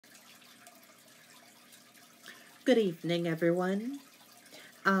Good evening, everyone.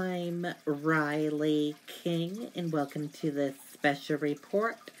 I'm Riley King, and welcome to this special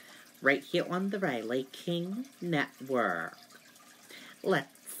report right here on the Riley King Network. Let's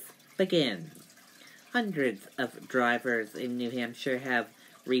begin. Hundreds of drivers in New Hampshire have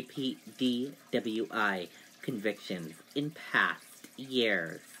repeat DWI convictions in past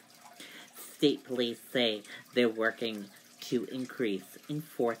years. State police say they're working to increase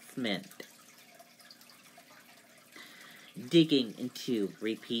enforcement. Digging into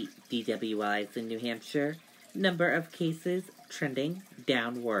repeat DWIs in New Hampshire, number of cases trending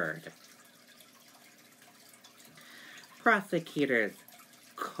downward. Prosecutors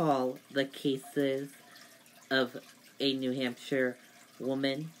call the cases of a New Hampshire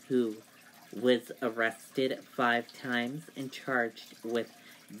woman who was arrested 5 times and charged with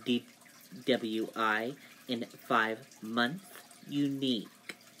DWI in 5 months unique.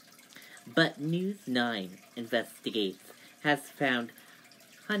 But News 9 investigates has found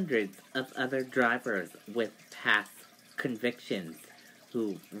hundreds of other drivers with past convictions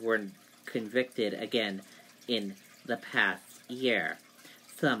who were convicted again in the past year,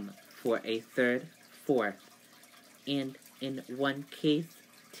 some for a 3rd, 4th, and in one case,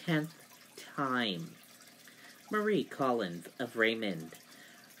 10th time. Marie Collins of Raymond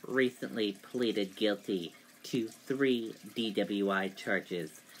recently pleaded guilty to 3 DWI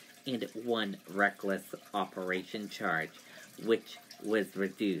charges and 1 reckless operation charge, which was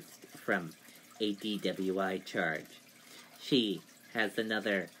reduced from a DWI charge. She has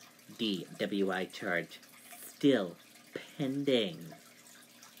another DWI charge still pending.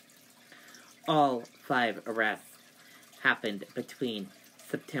 All 5 arrests happened between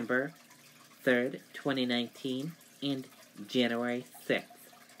September 3rd, 2019 and January 6th,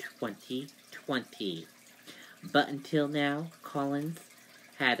 2020. But until now, Collins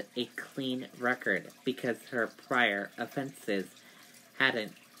had a clean record because her prior offenses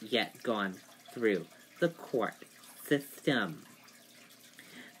hadn't yet gone through the court system.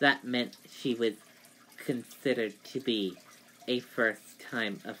 That meant she was considered to be a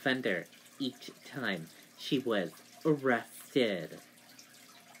first-time offender each time she was arrested.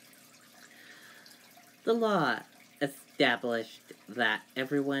 The law established that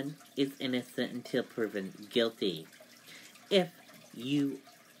everyone is innocent until proven guilty. If you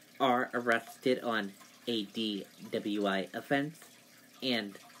are arrested on a DWI offense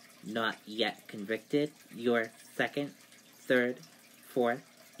and not yet convicted, your 2nd, 3rd, 4th,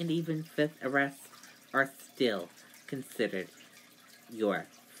 and even 5th arrests are still considered your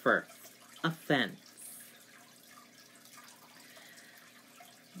first offense.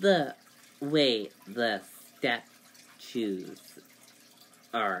 The way the statutes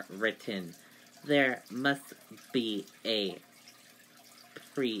are written, there must be a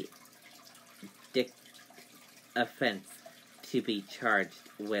predict offense to be charged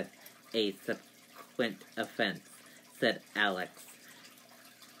with a subsequent offense, said Alex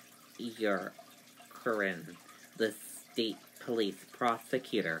Yorkerin, the state police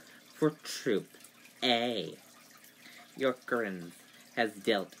prosecutor for Troop A. Yorkerin has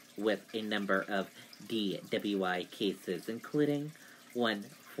dealt with a number of DWI cases, including one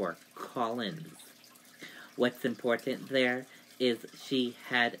for Collins. What's important there is she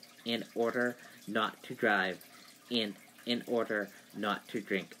had an order not to drive and an order not to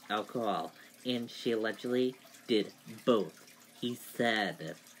drink alcohol, and she allegedly did both, he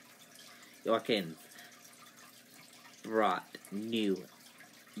said. Yorkins brought new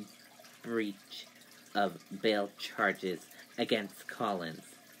breach of bail charges against Collins.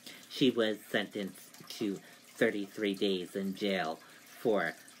 She was sentenced to 33 days in jail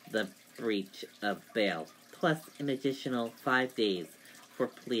for the breach of bail, plus an additional 5 days for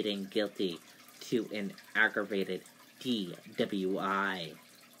pleading guilty to an aggravated DWI.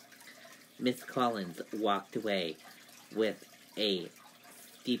 Miss Collins walked away with a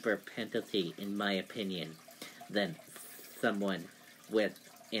steeper penalty, in my opinion, than someone with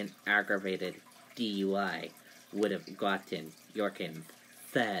an aggravated DUI would have gotten, Yorkins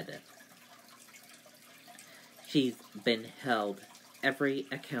said. She's been held every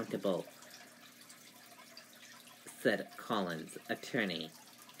accountable, said Collins' attorney.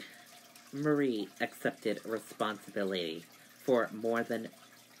 Marie accepted responsibility for more than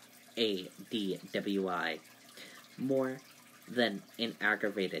a DWI, more than an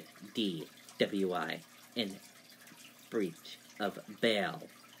aggravated DWI in breach of bail.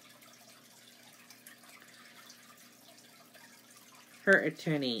 Her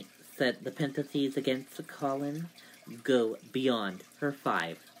attorney said the penalties against Collins go beyond her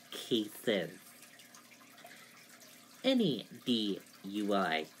 5 cases. Any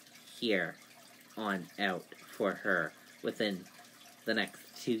DUI here on out for her within the next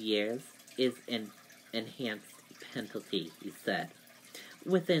 2 years is an enhanced penalty, he said.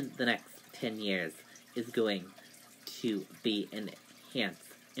 Within the next 10 years is going to be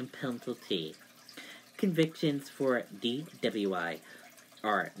enhanced in penalty. Convictions for DWI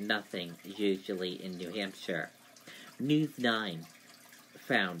are nothing usually in New Hampshire. News 9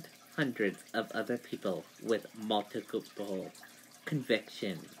 found hundreds of other people with multiple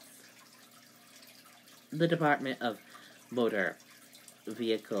convictions. The Department of Motor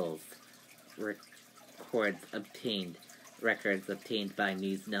Vehicles records obtained by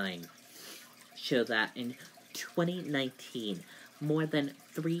News 9 show that in 2019, more than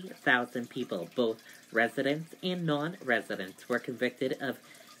 3,000 people, both residents and non-residents, were convicted of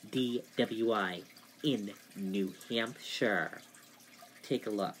DWI in New Hampshire. Take a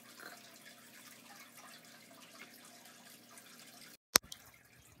look.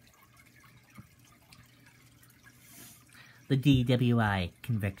 The DWI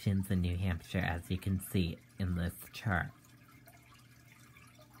convictions in New Hampshire, as you can see in this chart.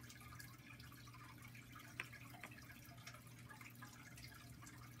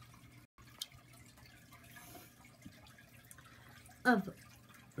 Of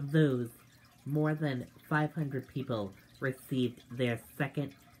those, more than 500 people received their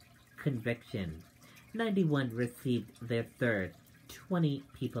second conviction. 91 received their third. 20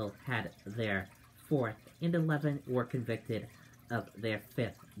 people had their fourth, and 11 were convicted of their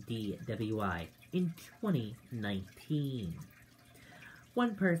fifth DWI in 2019.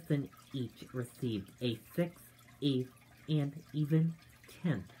 One person each received a 6th, 8th, and even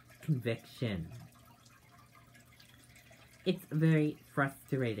 10th conviction. It's very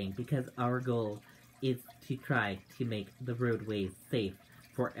frustrating because our goal is to try to make the roadways safe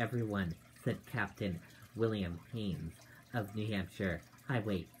for everyone, said Captain William Haynes of New Hampshire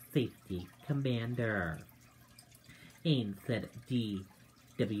Highway Safety Commander. Haynes said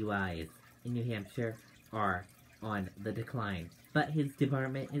DWIs in New Hampshire are on the decline, but his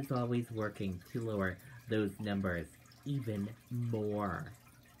department is always working to lower those numbers even more.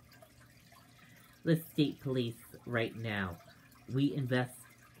 The state police right now, we invest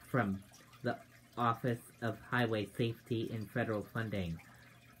from the Office of Highway Safety and federal funding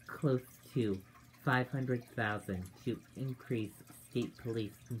close to $500,000 to increase state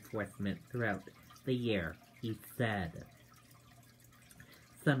police enforcement throughout the year, he said.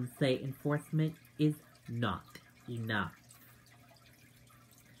 Some say enforcement is not enough.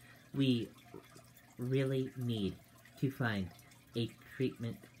 We really need to find a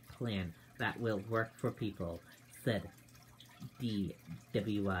treatment plan that will work for people, said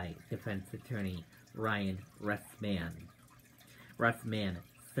DWI Defense Attorney Ryan Russman. Russman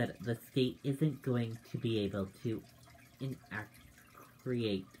said the state isn't going to be able to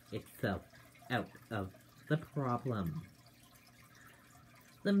create itself out of the problem.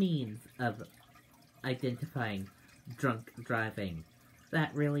 The means of identifying drunk driving,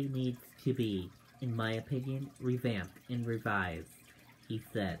 that really needs to be, in my opinion, revamped and revised, he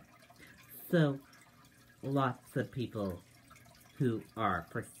said. So, lots of people who are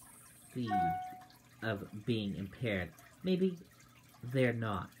perceived of being impaired, maybe they're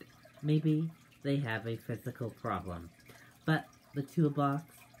not. Maybe they have a physical problem. But the toolbox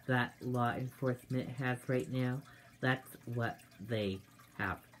that law enforcement has right now, that's what they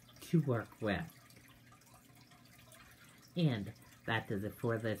have to work with. And that does it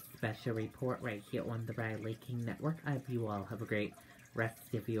for this special report right here on the Riley King Network. I hope you all have a great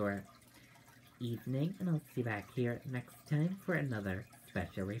rest of your evening, and I'll see you back here next time for another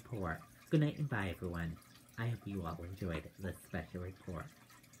special report. Good night and bye, everyone. I hope you all enjoyed this special report.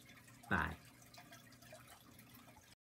 Bye.